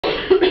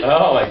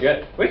Oh my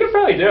god, we could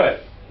probably do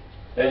it.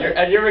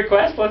 At your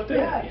request, let's do it.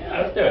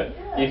 Yeah. Let's do it.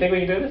 Do you think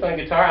we can do this on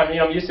guitar? I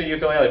mean, I'm used to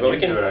ukulele, but we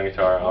can do it on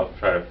guitar. I'll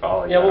try to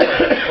follow you.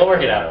 Yeah, we'll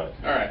work it out.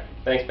 All right.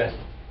 Thanks, Ben.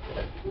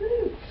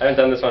 I haven't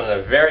done this one in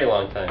a very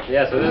long time.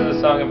 Yeah, so this is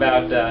a song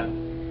about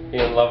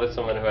being in love with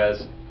someone who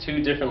has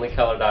two differently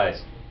colored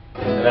eyes.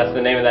 And that's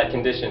the name of that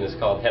condition. It's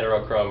called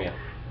heterochromia.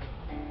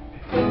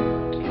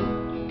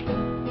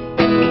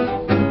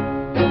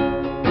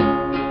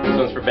 This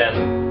one's for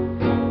Ben.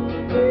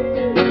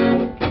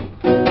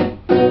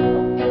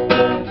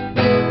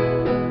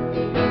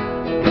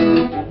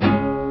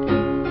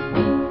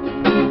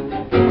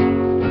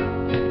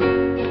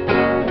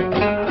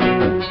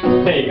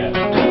 There you go.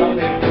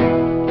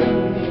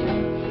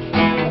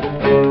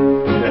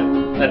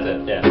 That's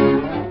it,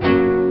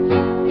 yeah.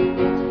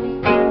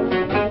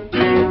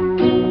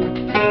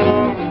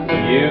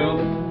 You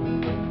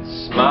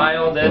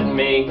smiled at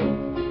me,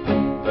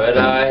 but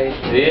I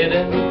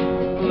didn't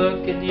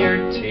look at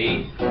your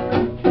teeth.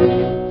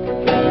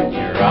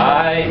 Your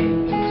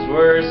eyes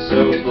were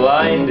so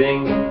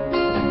blinding,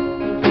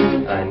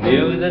 I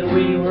knew that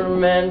we were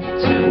meant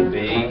to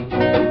be.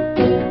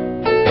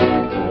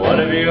 One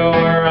of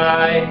your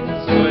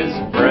eyes was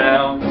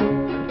brown,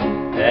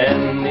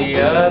 and the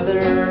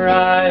other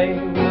eye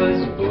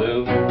was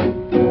blue.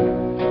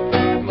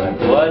 My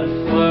blood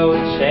flow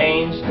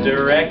changed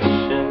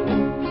direction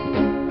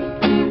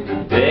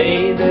the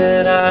day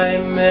that I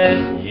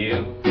met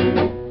you.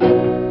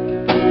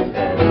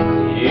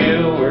 And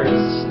you were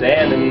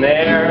standing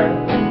there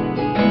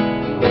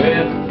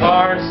with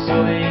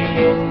parsley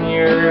in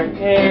your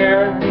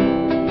hair.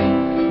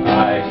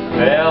 I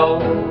fell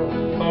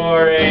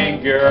for a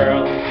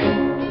girl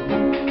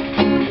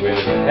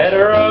with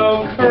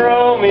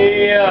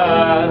heterochromia.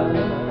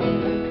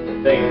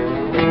 Thank you.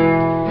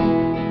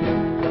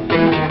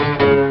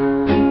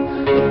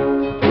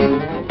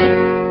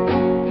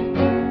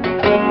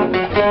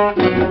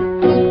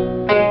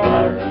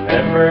 I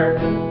remember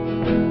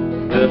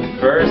the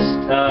first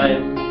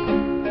time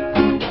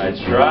I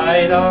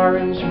tried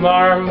orange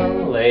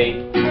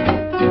marmalade.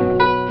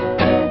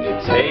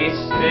 It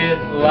tasted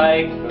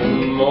like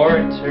the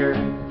mortar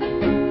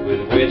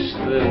with which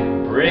the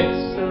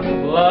bricks of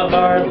love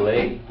are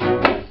laid,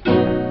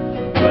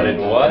 but it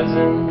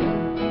wasn't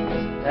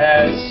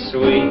as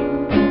sweet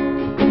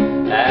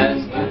as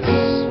the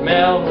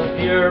smell of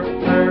your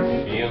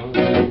perfume.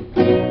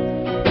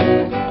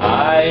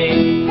 I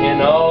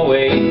can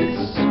always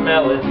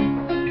smell it,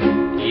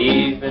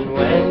 even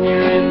when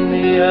you're in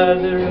the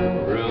other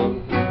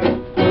room.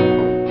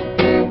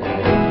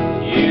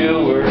 And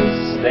you were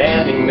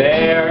standing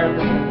there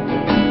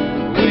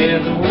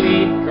with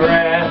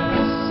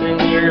wheatgrass in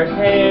your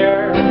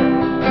hair,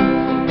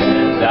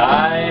 and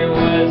I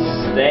was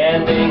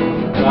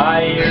standing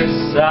by your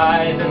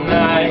side, and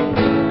I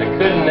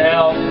couldn't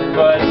help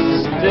but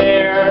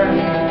stare.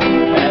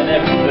 And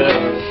if the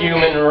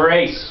human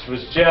race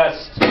was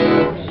just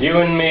you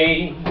and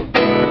me,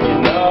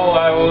 you know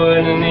I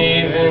wouldn't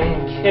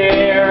even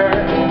care.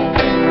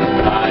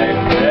 I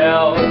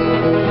fell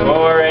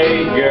for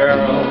a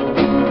girl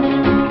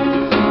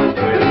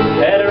with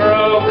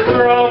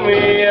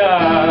heterochromia.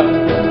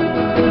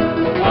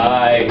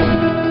 I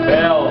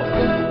fell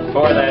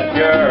for that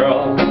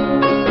girl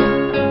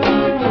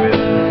with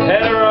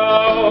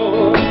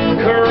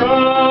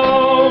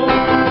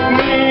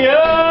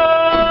heterochromia.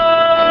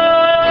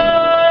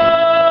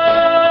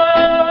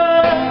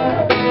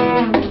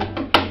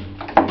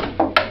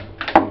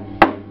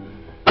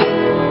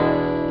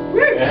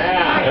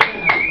 Yeah.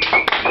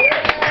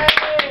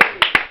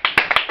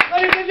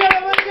 Ladies and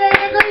gentlemen,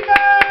 David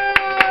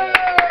Greenberg!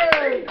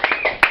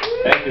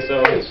 Thank you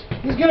so much.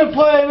 He's gonna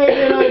play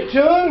maybe another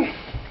tune.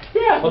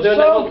 Yeah, we'll do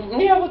So- it.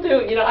 We'll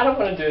do. You know, I don't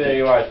want to do There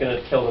You Are. It's going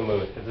to kill the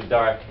mood. It's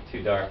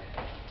too dark.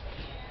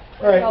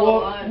 All right.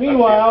 Well,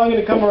 meanwhile, I'm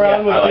going to come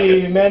around Yeah, I with like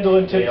the it.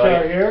 mandolin Do you tip like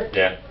jar it? here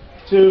Yeah.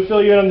 to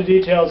fill you in on the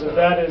details of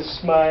that. Is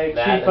my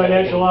That, chief and then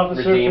financial we can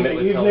officer for redeem the it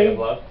with Pelling of evening.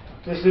 Love.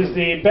 This is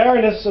the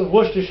Baroness of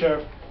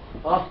Worcestershire,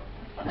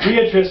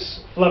 Beatrice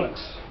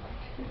Flemings.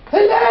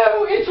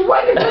 Hello, it's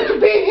wonderful to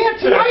be here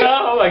tonight.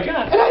 Oh my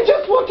God. And I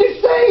just want to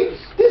say,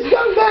 this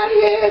young man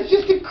here is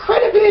just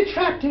incredibly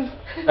attractive.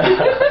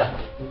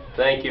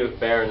 Thank you,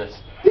 Baroness.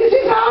 This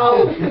is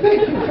how,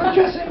 thank you for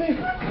addressing me.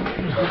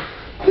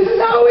 This is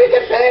how we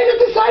get paid at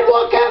the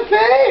Sidewalk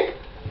Cafe.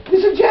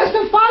 We suggest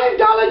a $5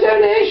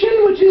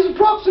 donation, which is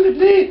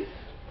approximately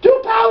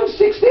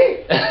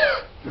 £2.60.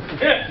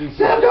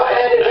 Now go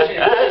ahead and just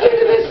put it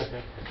into this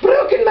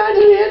broken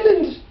mandolin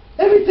and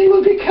everything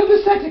will be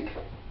copacetic.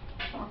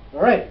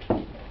 All right.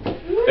 Thank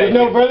With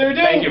no you. further ado,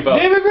 Thank you both.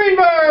 David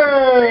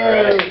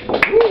Greenberg!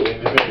 What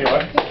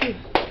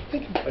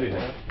do you think?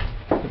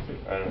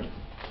 I don't know.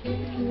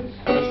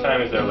 How much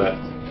time is there left?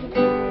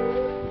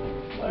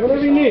 Whatever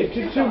you need.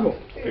 Two more.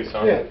 2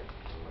 songs? Yeah.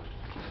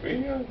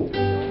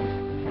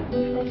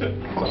 That's it.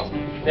 That's all.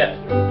 Yeah.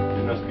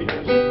 No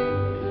speakers.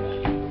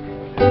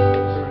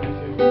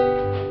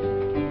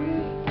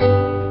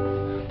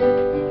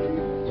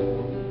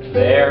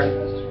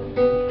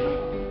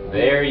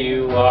 There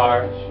you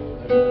are,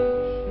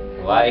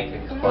 like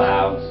a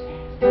cloud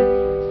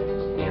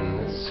in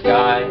the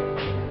sky.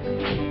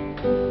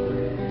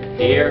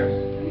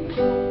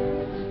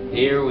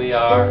 Here we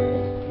are,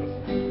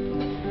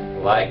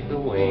 like the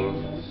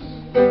wings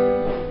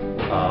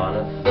on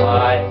a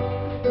fly,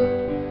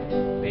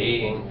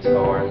 being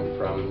torn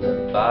from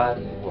the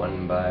body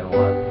one by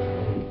one,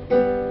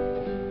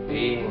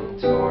 being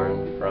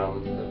torn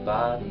from the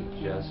body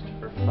just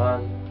for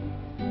fun.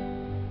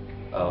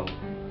 Oh.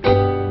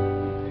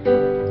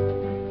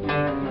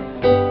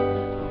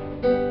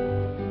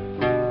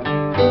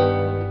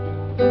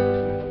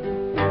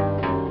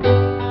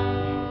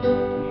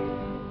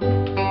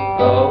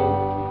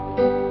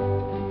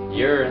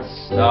 You're a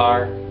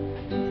star,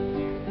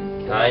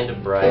 kinda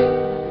bright,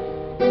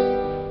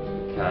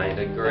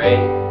 kinda gray.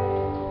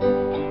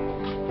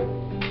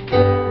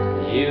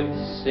 You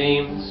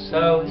seem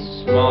so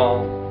small,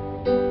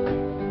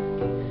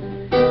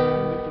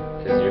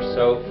 'cause you're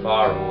so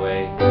far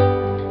away.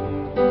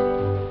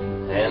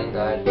 And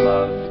I'd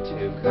love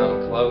to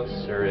come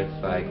closer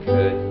if I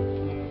could,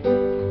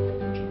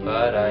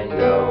 but I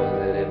know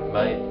that it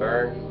might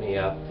burn me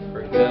up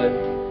for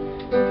good.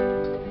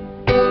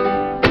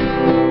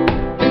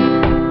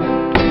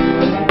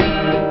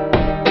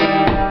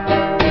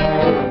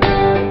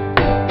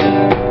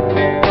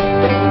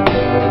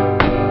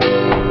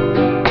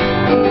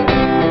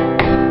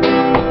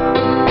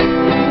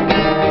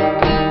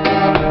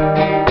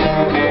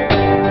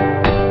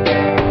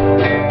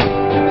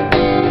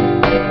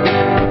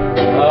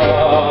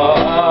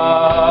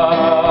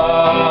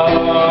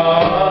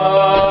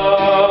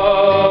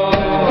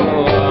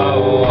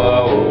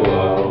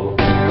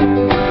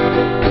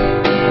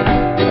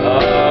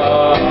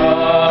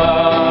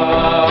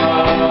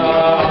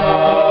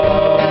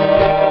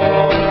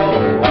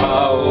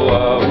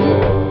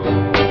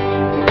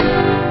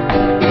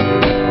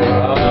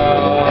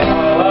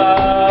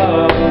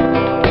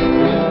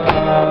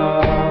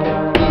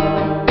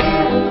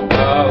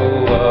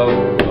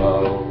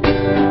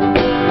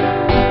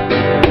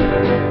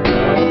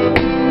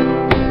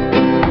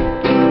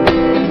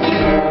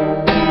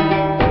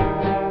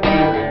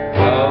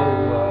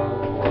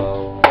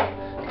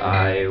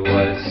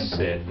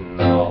 Sitting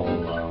all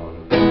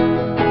alone,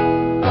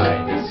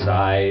 I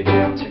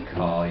decided to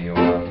call you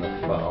on the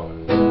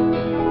phone.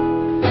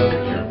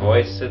 Your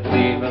voice would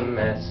leave a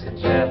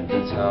message at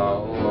the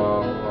tone.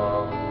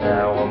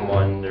 Now I'm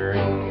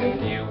wondering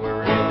if you were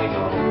really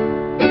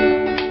home.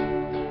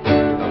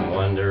 I'm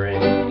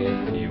wondering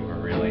if you were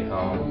really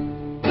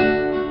home.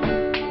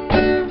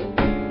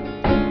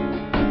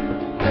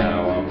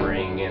 Now I'm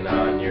ringing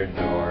on your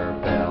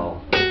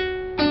doorbell.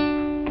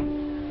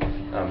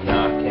 I'm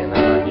knocking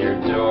on your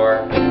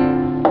door.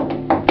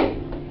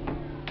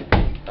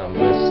 I'm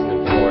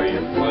listening for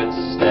your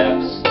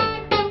footsteps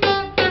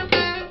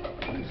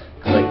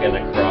clicking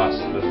across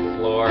the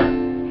floor.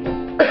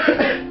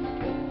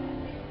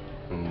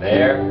 And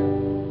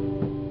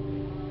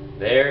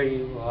there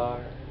you are.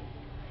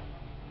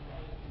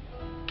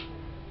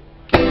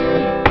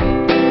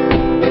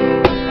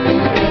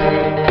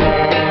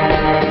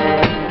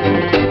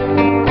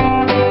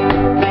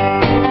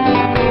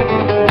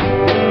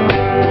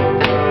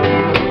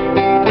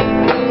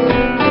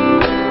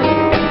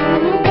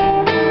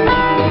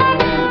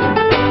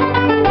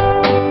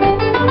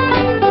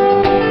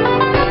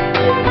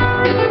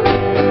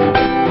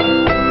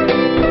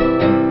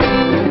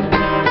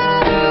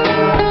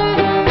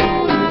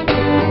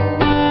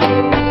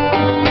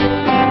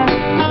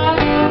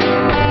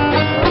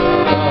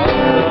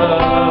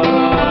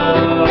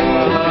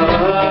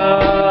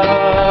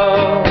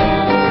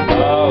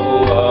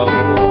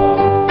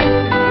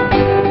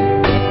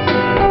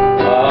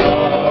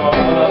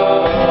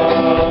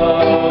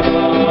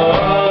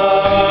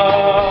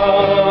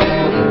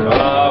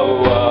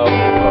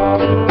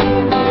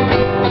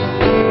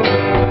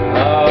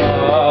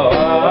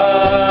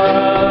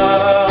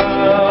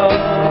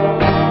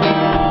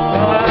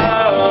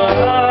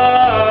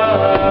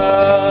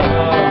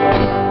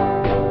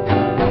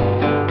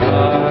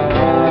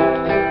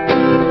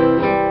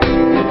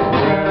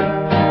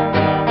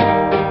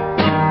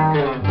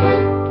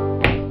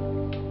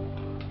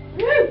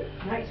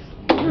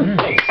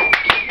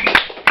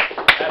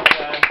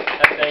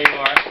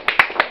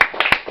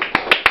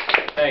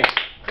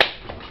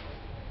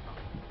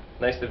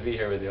 Nice to be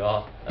here with you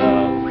all.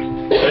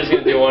 We're just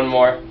going to do one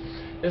more.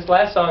 This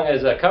last song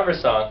is a cover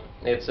song.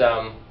 It's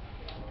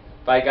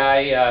by a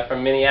guy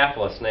from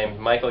Minneapolis named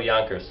Michael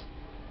Yonkers.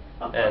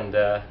 And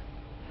yeah,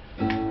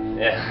 and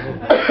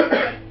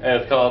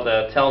it's called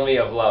Tell Me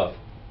of Love.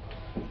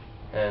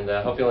 And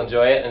I hope you'll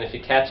enjoy it. And if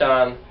you catch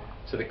on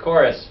to the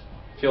chorus,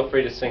 feel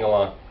free to sing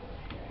along.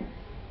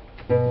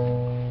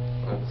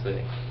 Let's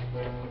see.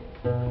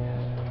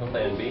 I'll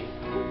play in B.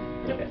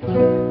 Okay.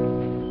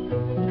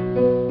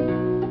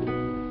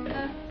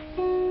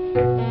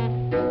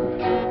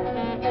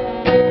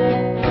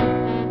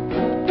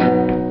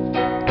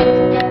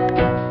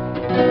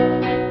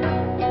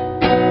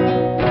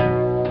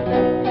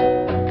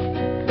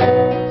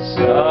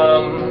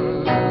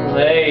 Some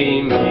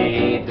lay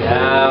me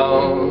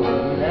down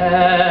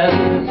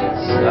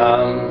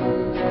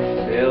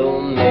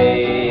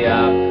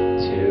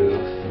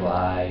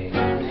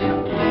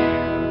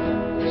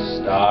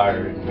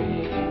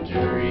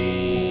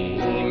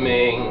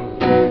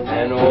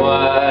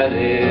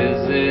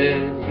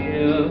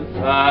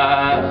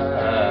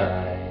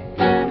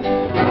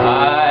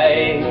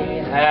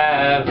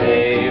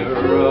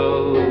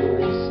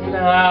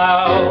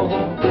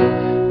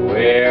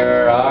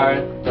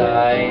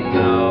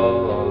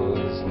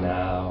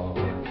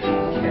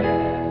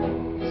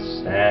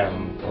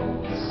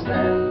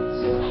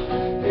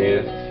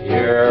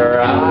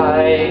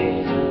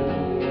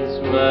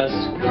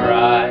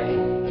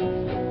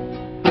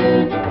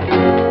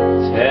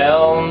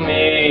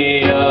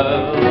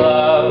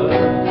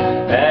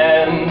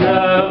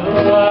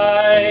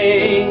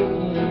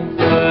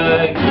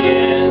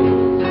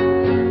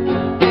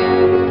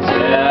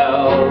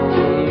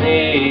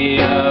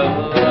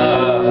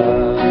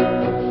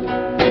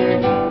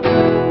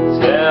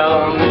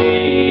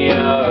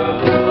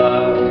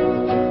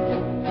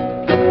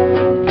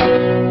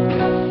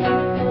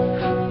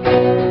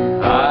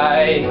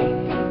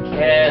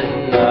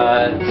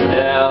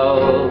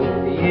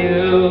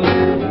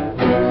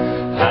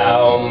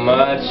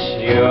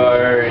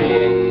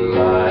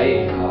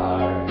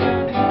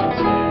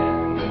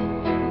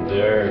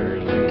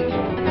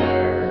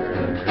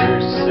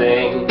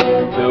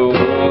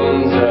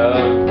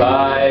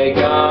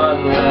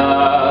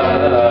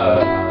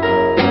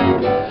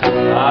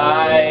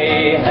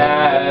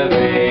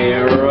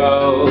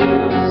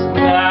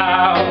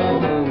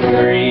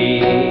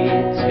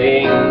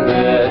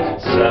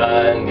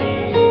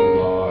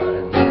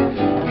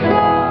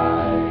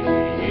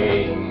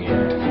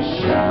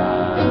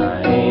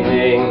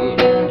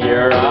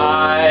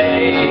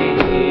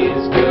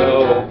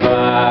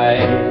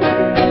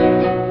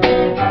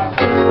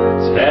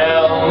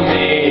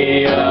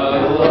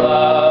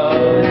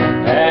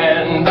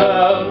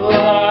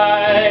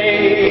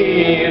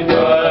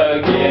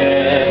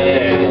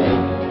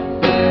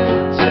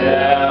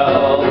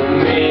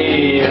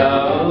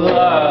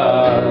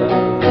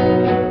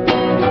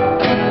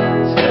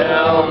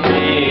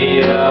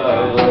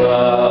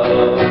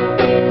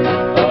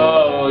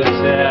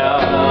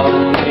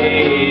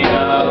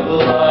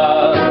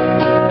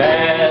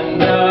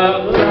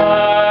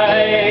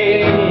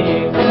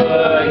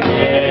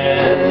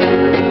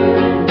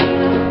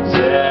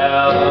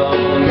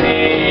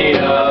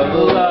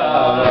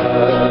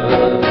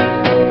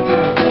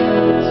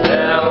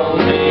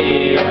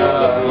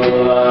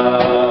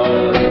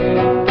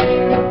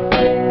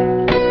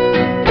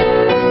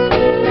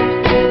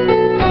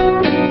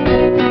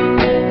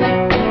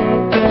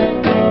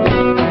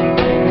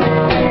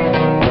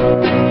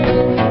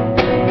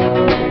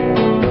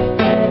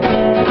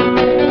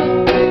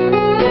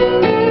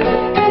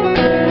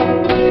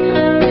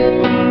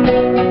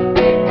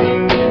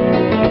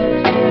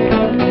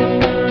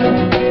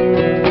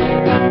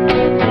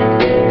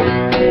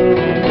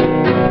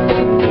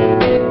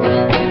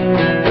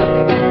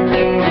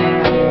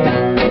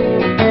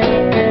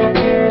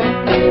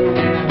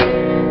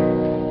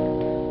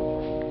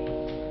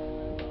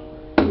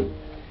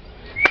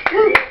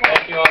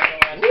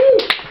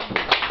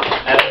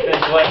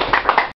bless you.